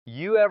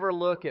You ever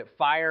look at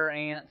fire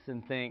ants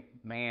and think,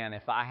 man,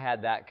 if I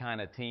had that kind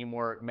of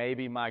teamwork,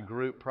 maybe my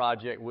group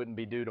project wouldn't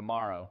be due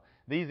tomorrow?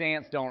 These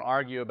ants don't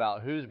argue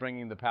about who's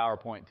bringing the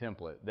PowerPoint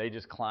template. They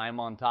just climb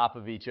on top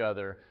of each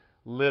other,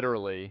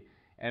 literally,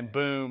 and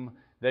boom,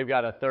 they've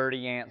got a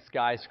 30-ant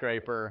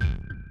skyscraper.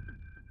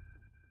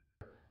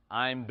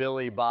 I'm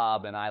Billy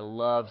Bob, and I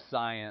love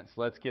science.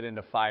 Let's get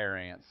into fire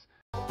ants.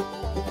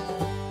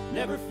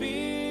 Never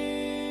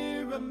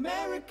fear,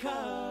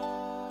 America.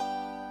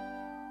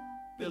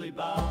 Billy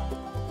Bob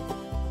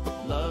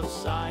loves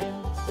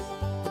science,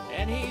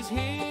 and he's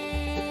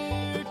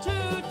here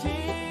to teach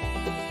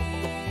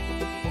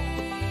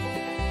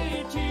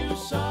you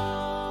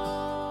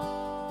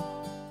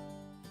some.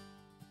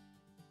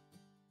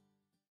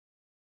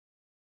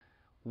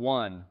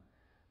 1.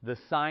 The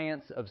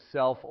science of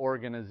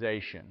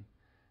self-organization.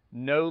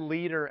 No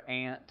leader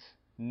ant,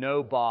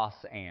 no boss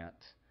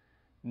ant.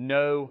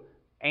 No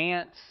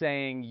ant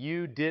saying,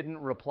 you didn't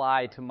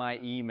reply to my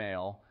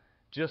email.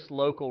 Just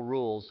local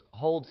rules.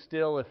 Hold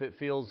still if it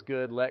feels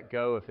good, let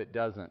go if it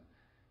doesn't.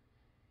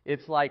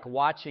 It's like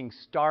watching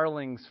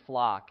starlings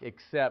flock,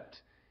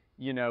 except,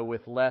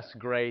 with less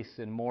grace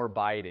and more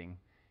biting.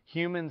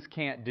 Humans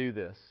can't do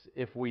this.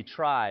 If we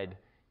tried,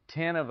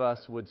 10 of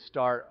us would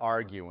start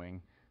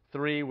arguing,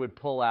 3 would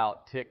pull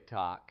out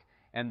TikTok,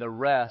 and the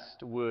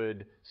rest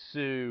would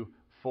sue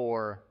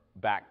for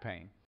back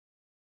pain.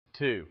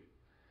 2.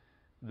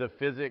 The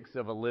physics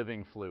of a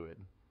living fluid.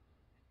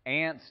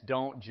 Ants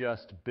don't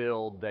just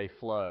build, they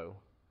flow.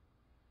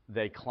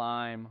 They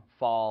climb,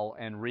 fall,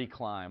 and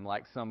reclimb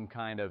like some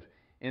kind of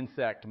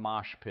insect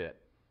mosh pit.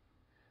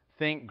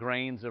 Think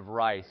grains of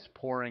rice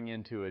pouring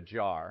into a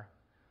jar.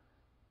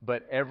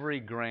 But every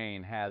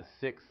grain has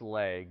 6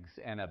 legs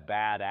and a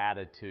bad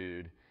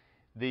attitude.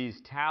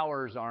 These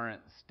towers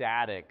aren't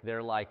static.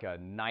 They're like a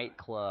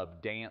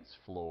nightclub dance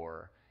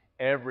floor.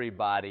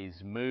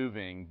 Everybody's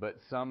moving, but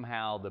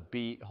somehow the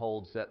beat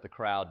holds the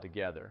crowd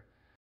together.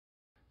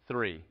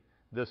 3.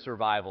 The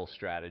survival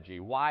strategy.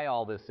 Why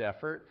all this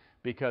effort?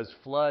 Because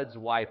floods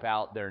wipe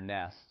out their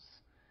nests.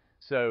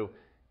 So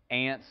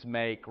ants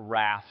make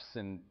rafts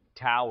and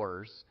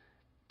towers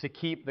to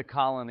keep the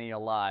colony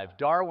alive.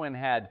 Darwin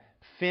had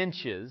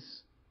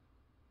finches.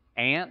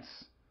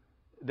 Ants,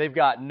 they've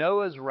got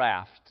Noah's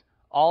raft,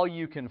 all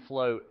you can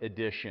float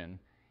edition.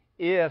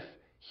 If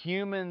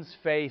humans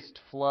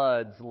faced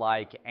floods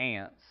like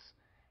ants,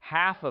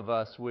 half of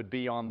us would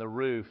be on the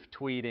roof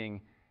tweeting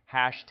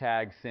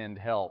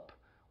 #sendhelp,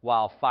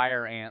 while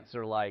fire ants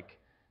are like,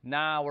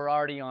 nah, we're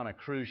already on a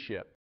cruise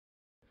ship.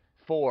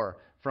 4,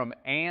 from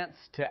ants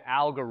to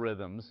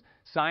algorithms.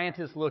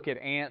 Scientists look at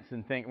ants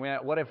and think, man,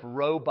 what if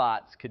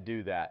robots could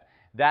do that?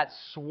 That's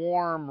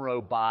swarm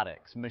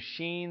robotics,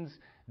 machines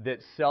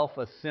that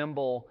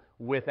self-assemble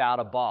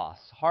without a boss.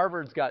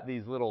 Harvard's got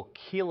these little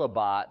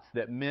kilobots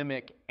that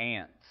mimic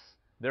ants.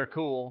 They're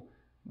cool,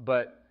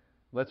 but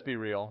let's be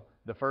real.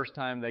 The first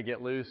time they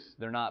get loose,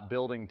 they're not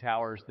building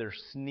towers, they're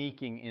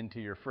sneaking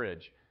into your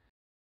fridge.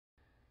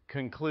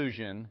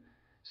 Conclusion.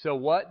 So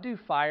what do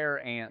fire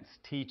ants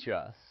teach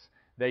us?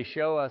 They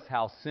show us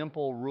how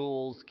simple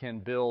rules can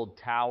build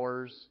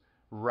towers,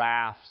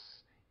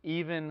 rafts,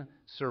 even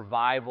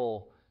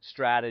survival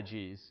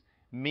strategies.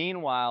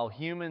 Meanwhile,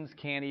 humans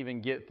can't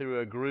even get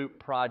through a group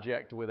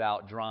project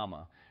without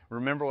drama.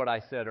 Remember what I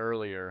said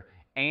earlier.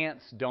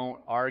 Ants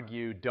don't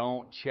argue,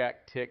 don't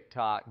check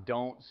TikTok,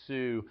 don't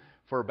sue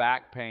for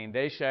back pain.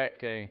 They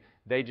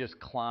just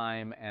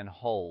climb and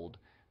hold.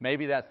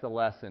 Maybe that's the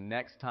lesson.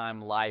 Next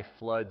time life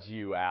floods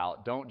you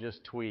out, don't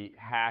just tweet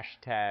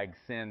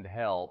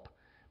 #sendhelp.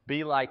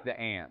 Be like the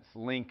ants.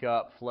 Link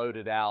up, float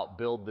it out,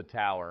 build the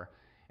tower.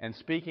 And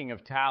speaking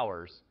of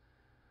towers,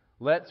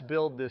 let's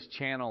build this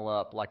channel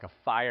up like a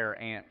fire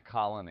ant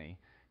colony.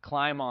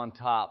 Climb on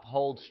top,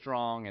 hold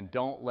strong, and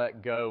don't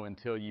let go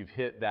until you've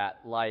hit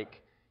that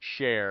like,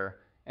 share,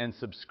 and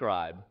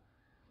subscribe.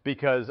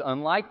 Because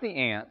unlike the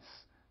ants,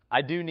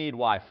 I do need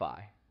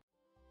Wi-Fi.